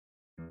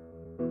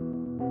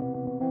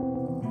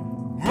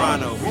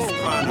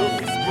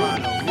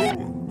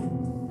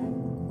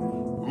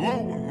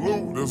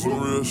That's some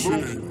real shit.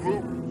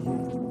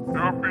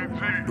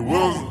 The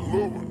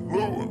Wilson,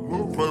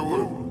 play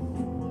with it.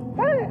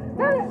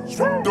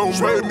 Don't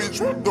make me,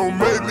 don't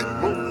make me.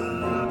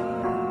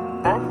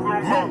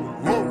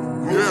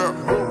 Yeah.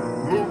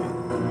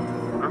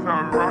 That's how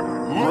we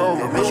rock.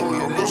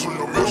 Your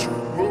mission.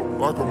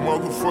 Like a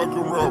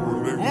motherfucking rapper,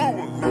 nigga.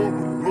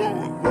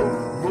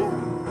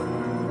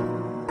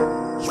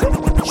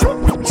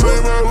 Say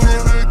my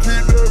lead and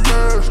keep that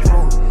mask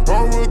on.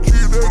 I'ma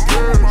keep that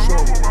cash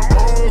on.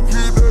 I'ma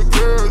keep that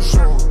cash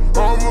on.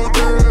 I'ma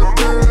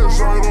dance.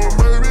 I don't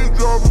make me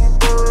drop a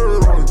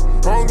bird on you.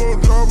 I'm gon'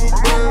 drop a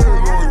bag on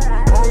you.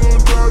 I'm gon'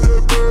 drop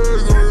that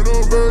bag on you.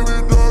 Don't make me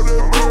drop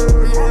that bag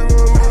on you.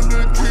 I learned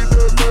to keep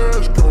that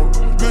mask on.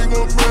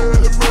 Nigga,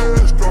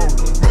 mask on.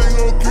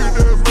 Nigga, keep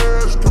that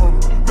mask on.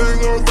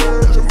 Nigga,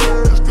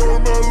 mask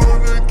on. I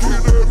learned to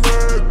keep that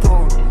mask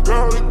on.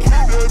 Gotta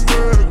keep that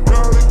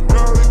mask.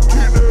 Gotta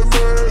keep that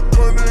mask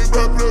on. Nigga,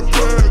 drop that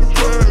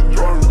bag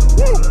on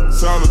you.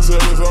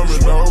 Solitaires, I'm in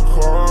no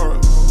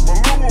cards. My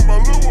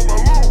little.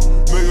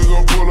 Nigga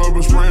gon' pull up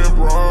and spray and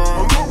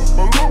broad.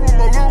 My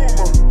little.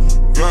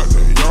 Got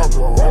that y'all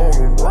on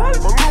them right.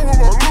 My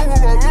little.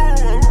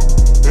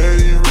 And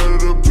you ready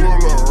to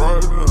pull up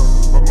right now.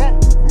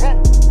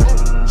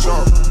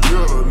 Chop,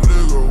 get a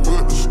nigga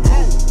with the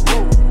scoop.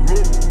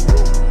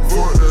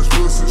 Fuck that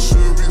pussy,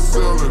 should be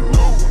selling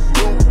loot.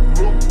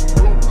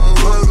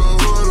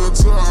 Hundred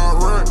to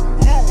Iraq.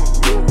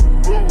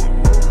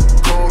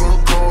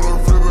 Call her,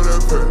 flip it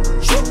that pack.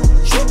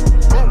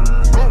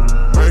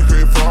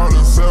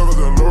 AK-47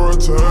 and lower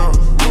town.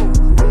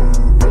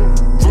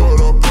 Put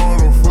up on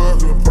the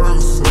fucking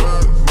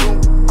Percocet.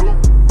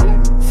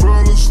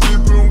 Fell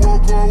asleep and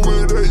woke up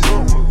with that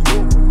young.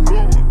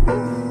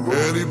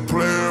 And he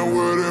playing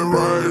with it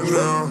right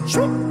now.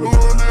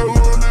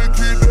 Wanna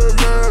keep that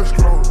mask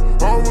on.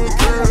 I'ma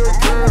keep that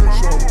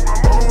cash on.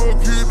 I'ma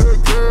keep that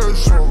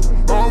cash on.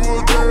 I'ma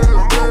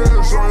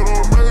dance. I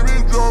don't make me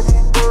drop a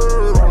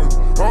bird on you.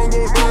 I'm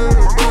gon'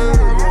 dance on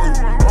you.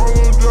 I'm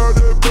gon' drop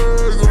that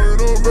bag on you.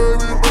 Don't make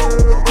me drop that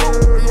bag on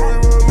you. I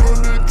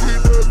learned to keep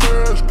that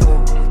mask on.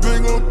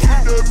 Nigga,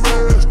 keep that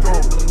mask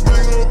on.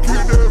 Nigga,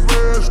 keep that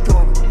mask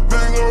on.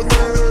 Nigga,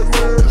 keep that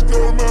mask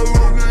on. I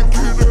learned to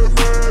keep that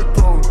mask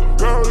on.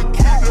 Gotta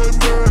keep that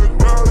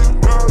mask.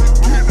 Gotta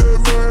keep that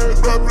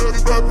mask.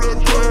 Drop that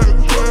flag.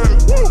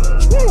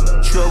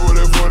 Travel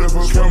that 40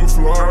 for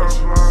camouflage.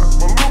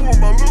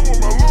 My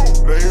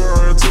little. They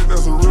heard take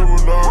that's a real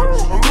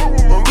menage. My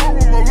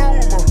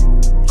little.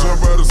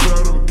 Jump out the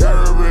side of a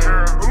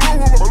caravan. My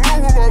little.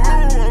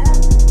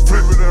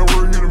 Flipping that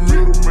work, you the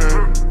middleman.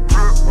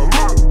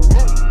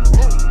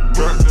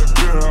 Got that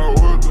penthouse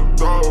with the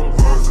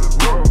dogs.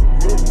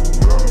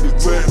 You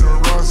take the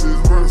Rossi's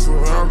verse on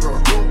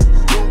alcohol.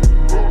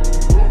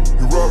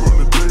 You rob in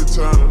the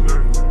daytime, nigga.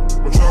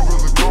 My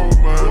chopper's a gold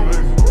mine,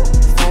 nigga.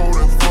 Fold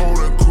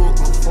and cook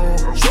the phone.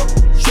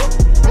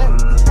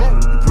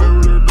 You play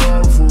with that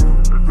dog food.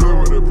 Play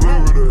with it.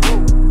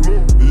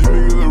 These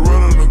niggas that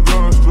run in the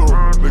gun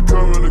store. They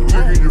come in the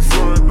click in your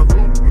front door.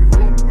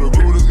 The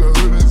Buddha's got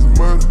hoodies and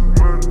money.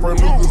 Frank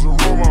Lucas a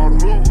role model.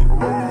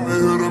 They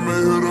hit him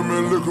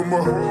and lick him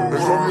up. They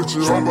gon' get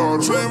you on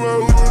bottle. Say my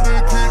Lord, they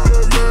keep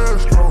that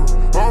mask on.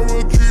 I'ma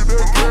keep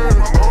that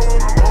cash on.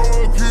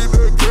 I'ma keep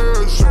that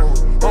cash on.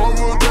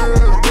 I'ma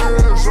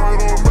dance. I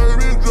don't make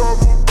me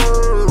drop a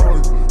bird on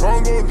you. I'm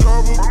gon'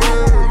 drop a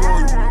bag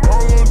on you.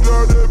 I'm gon'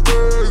 drop that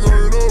bag on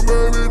you. Don't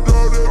make me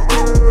drop that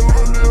bag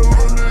on you.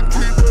 Learn to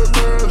keep that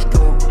mask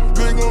on.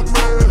 Nigga,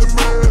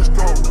 mask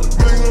on.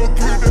 Nigga,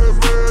 keep that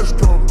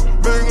mask on.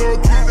 Nigga,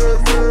 keep that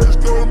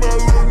mask on. I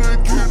learn to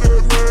keep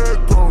that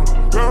mask on.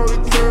 Gotta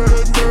keep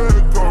that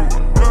mask on.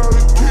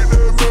 Gotta keep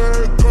that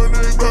mask on.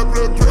 Nigga,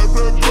 drop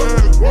that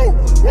flag.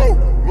 Whoa.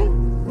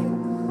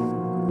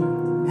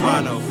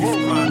 Mono.